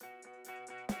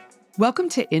Welcome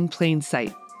to In Plain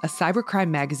Sight, a cybercrime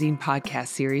magazine podcast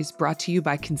series brought to you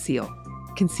by Conceal.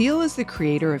 Conceal is the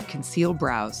creator of Conceal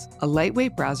Browse, a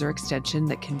lightweight browser extension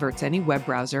that converts any web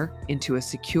browser into a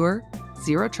secure,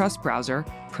 zero-trust browser,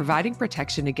 providing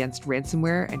protection against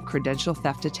ransomware and credential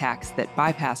theft attacks that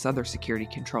bypass other security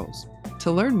controls. To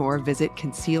learn more, visit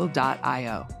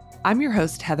conceal.io. I'm your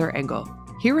host, Heather Engel.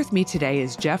 Here with me today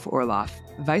is Jeff Orloff,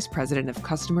 Vice President of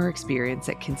Customer Experience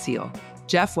at Conceal.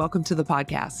 Jeff, welcome to the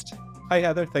podcast. Hi,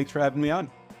 Heather. Thanks for having me on.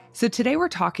 So today we're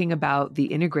talking about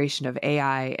the integration of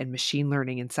AI and machine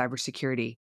learning in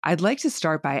cybersecurity. I'd like to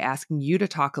start by asking you to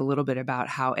talk a little bit about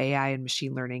how AI and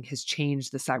machine learning has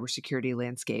changed the cybersecurity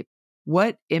landscape.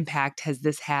 What impact has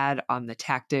this had on the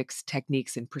tactics,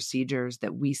 techniques, and procedures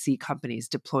that we see companies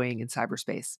deploying in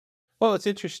cyberspace? Well, it's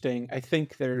interesting. I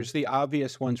think there's the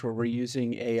obvious ones where we're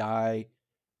using AI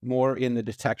more in the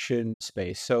detection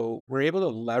space. So we're able to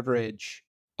leverage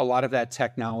a lot of that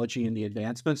technology and the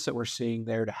advancements that we're seeing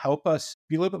there to help us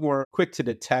be a little bit more quick to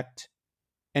detect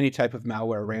any type of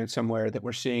malware, ransomware that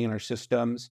we're seeing in our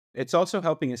systems. It's also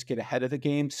helping us get ahead of the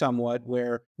game somewhat,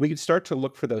 where we can start to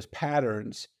look for those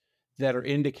patterns that are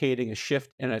indicating a shift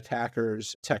in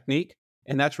attackers' technique.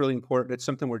 And that's really important. It's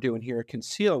something we're doing here at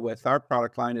Conceal with our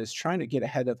product line, is trying to get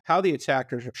ahead of how the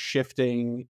attackers are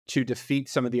shifting to defeat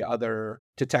some of the other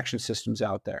detection systems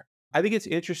out there. I think it's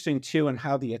interesting too in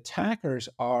how the attackers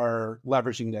are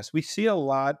leveraging this. We see a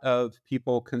lot of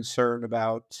people concerned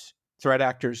about threat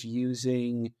actors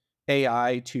using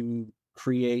AI to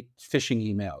create phishing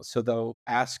emails. So they'll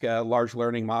ask a large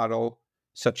learning model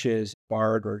such as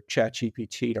Bard or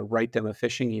ChatGPT to write them a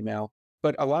phishing email.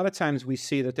 But a lot of times we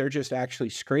see that they're just actually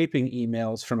scraping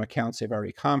emails from accounts they've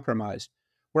already compromised.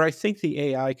 Where I think the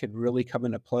AI could really come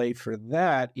into play for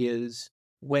that is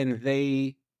when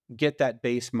they get that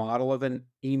base model of an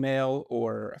email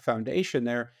or a foundation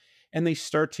there, and they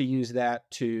start to use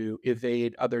that to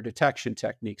evade other detection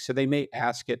techniques. So they may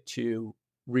ask it to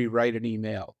rewrite an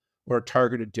email or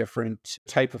target a different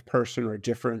type of person or a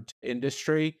different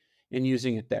industry and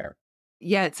using it there.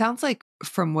 Yeah, it sounds like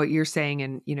from what you're saying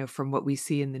and, from what we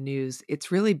see in the news,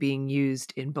 it's really being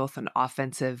used in both an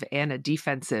offensive and a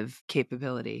defensive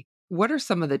capability. What are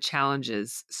some of the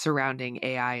challenges surrounding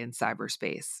AI in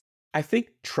cyberspace? I think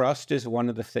trust is one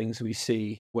of the things we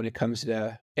see when it comes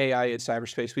to AI in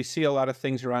cyberspace. We see a lot of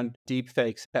things around deep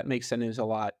fakes that makes the news a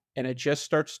lot. And it just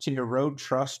starts to erode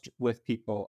trust with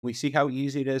people. We see how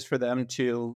easy it is for them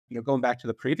to, going back to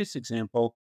the previous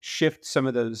example, shift some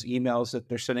of those emails that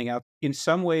they're sending out. In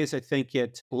some ways, I think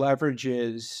it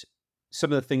leverages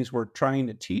some of the things we're trying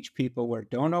to teach people, where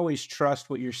don't always trust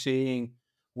what you're seeing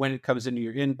when it comes into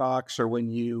your inbox or when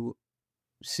you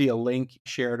see a link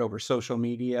shared over social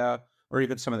media or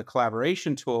even some of the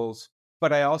collaboration tools.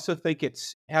 But I also think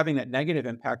it's having that negative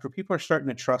impact where people are starting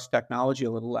to trust technology a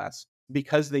little less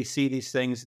because they see these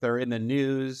things, they're in the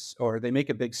news or they make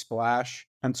a big splash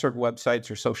on certain websites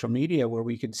or social media where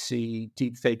we can see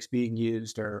deep fakes being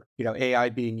used or, AI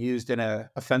being used in a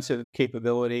offensive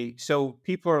capability. So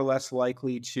people are less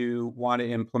likely to want to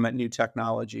implement new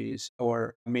technologies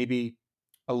or maybe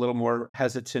a little more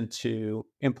hesitant to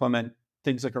implement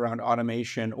things like around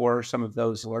automation or some of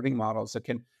those learning models that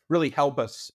can really help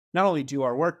us not only do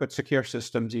our work, but secure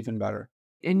systems even better.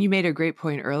 And you made a great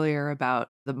point earlier about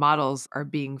the models are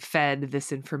being fed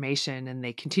this information and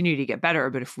they continue to get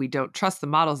better. But if we don't trust the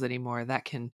models anymore, that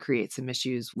can create some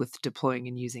issues with deploying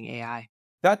and using AI.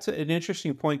 That's an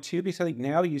interesting point too, because I think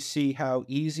now you see how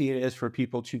easy it is for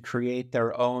people to create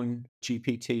their own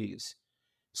GPTs.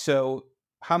 So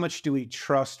how much do we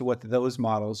trust what those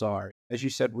models are? As you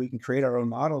said, we can create our own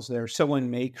models there. Someone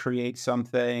may create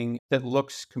something that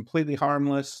looks completely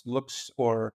harmless, looks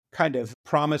or kind of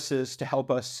promises to help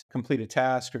us complete a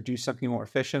task or do something more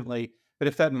efficiently. But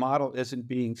if that model isn't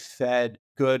being fed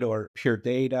good or pure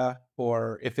data,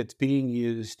 or if it's being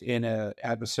used in an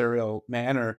adversarial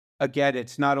manner, again,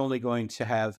 it's not only going to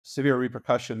have severe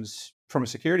repercussions from a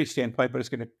security standpoint, but it's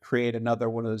going to create another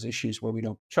one of those issues where we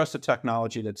don't trust the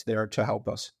technology that's there to help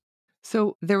us.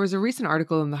 So there was a recent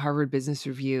article in the Harvard Business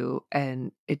Review,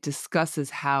 and it discusses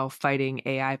how fighting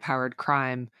AI-powered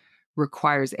crime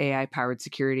requires AI-powered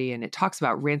security, and it talks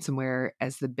about ransomware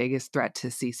as the biggest threat to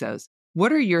CISOs.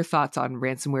 What are your thoughts on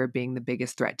ransomware being the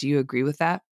biggest threat? Do you agree with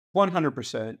that?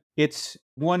 100%. It's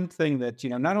one thing that,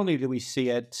 not only do we see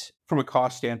it from a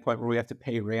cost standpoint where we have to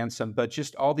pay ransom, but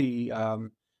just all the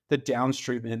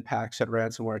downstream impacts that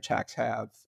ransomware attacks have.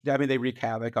 I mean, they wreak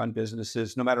havoc on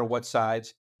businesses, no matter what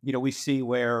size. We see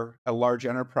where a large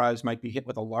enterprise might be hit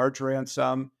with a large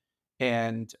ransom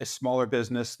and a smaller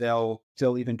business, they'll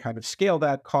even kind of scale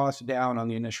that cost down on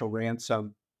the initial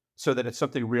ransom so that it's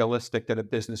something realistic that a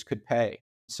business could pay.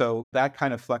 So that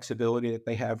kind of flexibility that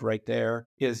they have right there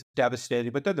is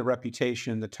devastating. But then the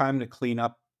reputation, the time to clean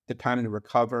up, the time to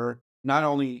recover, not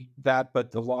only that,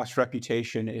 but the lost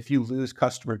reputation. If you lose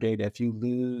customer data, if you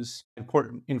lose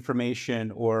important information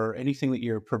or anything that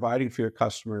you're providing for your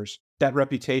customers, that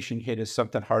reputation hit is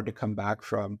something hard to come back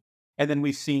from. And then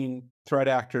we've seen threat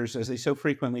actors, as they so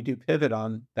frequently do, pivot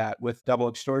on that with double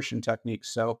extortion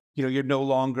techniques. So, you're no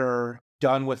longer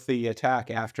done with the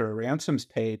attack after a ransom's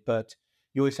paid, but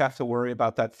you always have to worry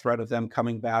about that threat of them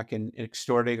coming back and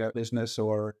extorting a business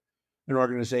or an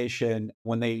organization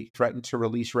when they threaten to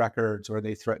release records or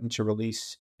they threaten to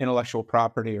release intellectual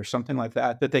property or something like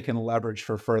that, that they can leverage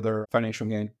for further financial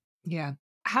gain. Yeah.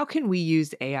 How can we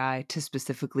use AI to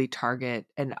specifically target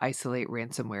and isolate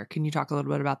ransomware? Can you talk a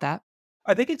little bit about that?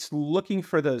 I think it's looking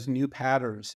for those new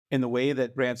patterns in the way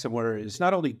that ransomware is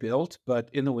not only built, but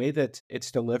in the way that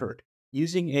it's delivered.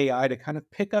 Using AI to kind of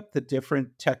pick up the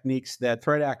different techniques that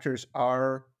threat actors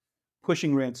are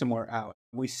pushing ransomware out.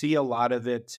 We see a lot of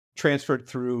it transferred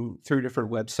through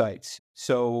different websites.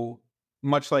 So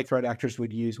much like threat actors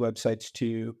would use websites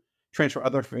to transfer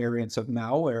other variants of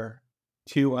malware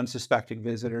to unsuspecting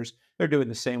visitors, they're doing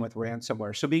the same with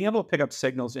ransomware. So being able to pick up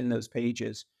signals in those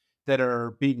pages that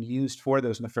are being used for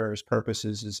those nefarious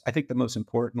purposes is, I think, the most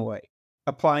important way.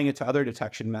 Applying it to other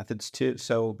detection methods too.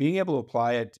 So being able to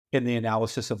apply it in the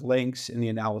analysis of links, in the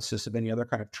analysis of any other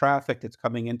kind of traffic that's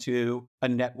coming into a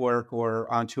network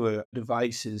or onto a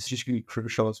device is just going to be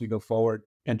crucial as we go forward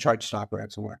and try to stop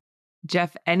ransomware.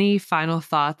 Jeff, any final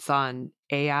thoughts on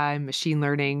AI, machine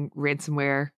learning,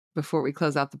 ransomware before we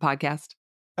close out the podcast?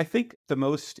 I think the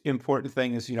most important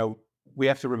thing is, we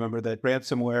have to remember that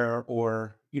ransomware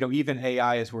or, even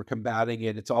AI as we're combating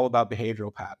it, it's all about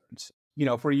behavioral patterns.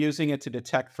 If we're using it to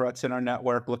detect threats in our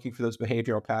network, looking for those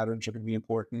behavioral patterns are going to be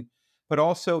important, but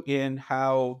also in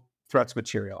how threats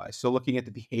materialize. So looking at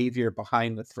the behavior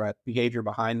behind the threat, behavior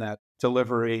behind that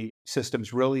delivery system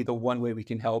is really the one way we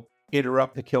can help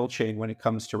interrupt the kill chain when it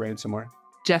comes to ransomware.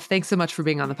 Jeff, thanks so much for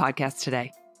being on the podcast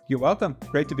today. You're welcome.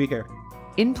 Great to be here.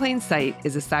 In Plain Sight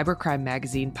is a cybercrime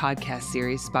magazine podcast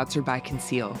series sponsored by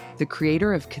Conceal, the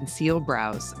creator of Conceal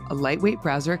Browse, a lightweight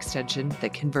browser extension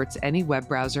that converts any web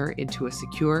browser into a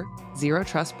secure,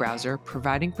 zero-trust browser,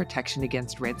 providing protection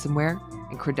against ransomware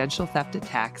and credential theft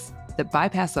attacks that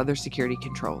bypass other security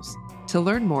controls. To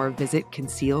learn more, visit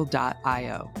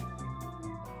conceal.io.